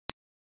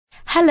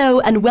Hello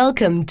and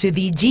welcome to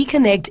the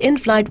G-Connect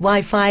in-flight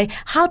Wi-Fi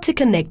How to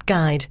Connect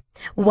guide.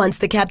 Once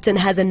the captain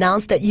has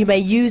announced that you may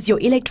use your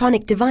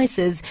electronic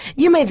devices,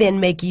 you may then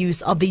make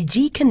use of the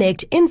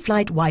G-Connect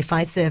in-flight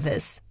Wi-Fi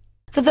service.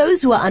 For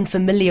those who are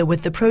unfamiliar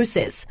with the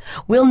process,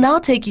 we'll now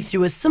take you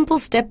through a simple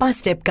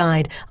step-by-step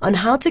guide on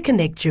how to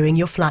connect during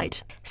your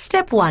flight.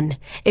 Step 1.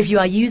 If you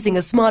are using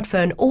a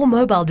smartphone or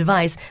mobile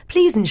device,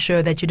 please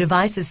ensure that your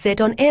device is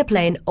set on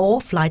airplane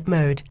or flight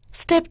mode.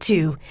 Step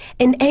 2.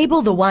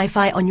 Enable the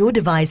Wi-Fi on your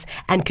device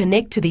and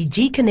connect to the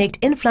G-Connect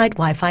in-flight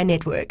Wi-Fi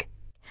network.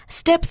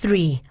 Step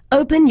 3.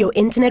 Open your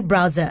internet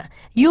browser.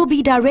 You'll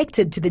be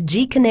directed to the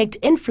G-Connect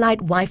in-flight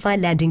Wi-Fi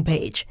landing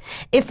page.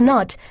 If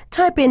not,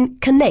 type in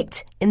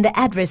Connect in the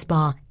address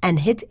bar and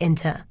hit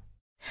Enter.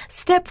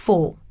 Step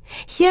 4.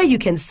 Here you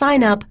can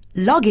sign up,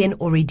 log in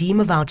or redeem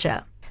a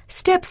voucher.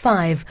 Step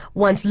 5.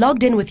 Once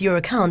logged in with your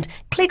account,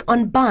 click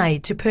on Buy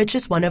to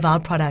purchase one of our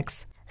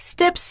products.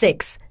 Step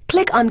 6.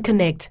 Click on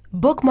Connect,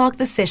 bookmark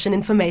the session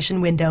information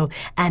window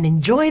and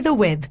enjoy the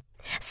web.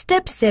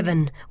 Step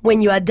 7. When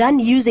you are done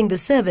using the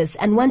service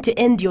and want to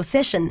end your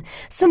session,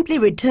 simply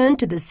return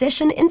to the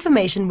session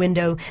information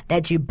window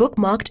that you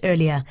bookmarked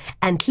earlier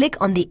and click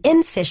on the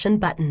End Session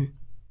button.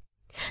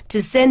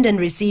 To send and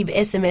receive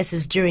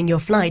SMSs during your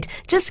flight,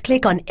 just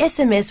click on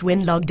SMS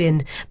when logged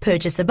in,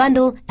 purchase a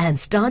bundle and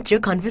start your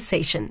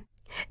conversation.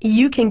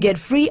 You can get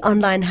free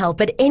online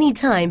help at any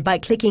time by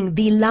clicking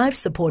the Live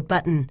Support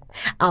button.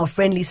 Our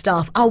friendly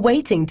staff are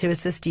waiting to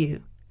assist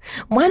you.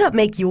 Why not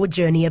make your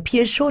journey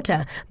appear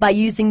shorter by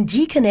using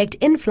G-Connect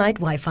in-flight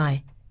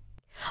Wi-Fi?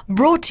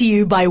 Brought to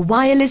you by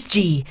Wireless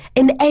G,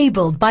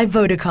 enabled by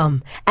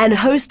Vodacom and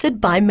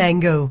hosted by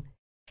Mango.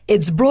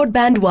 It's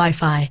broadband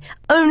Wi-Fi,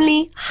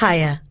 only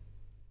higher.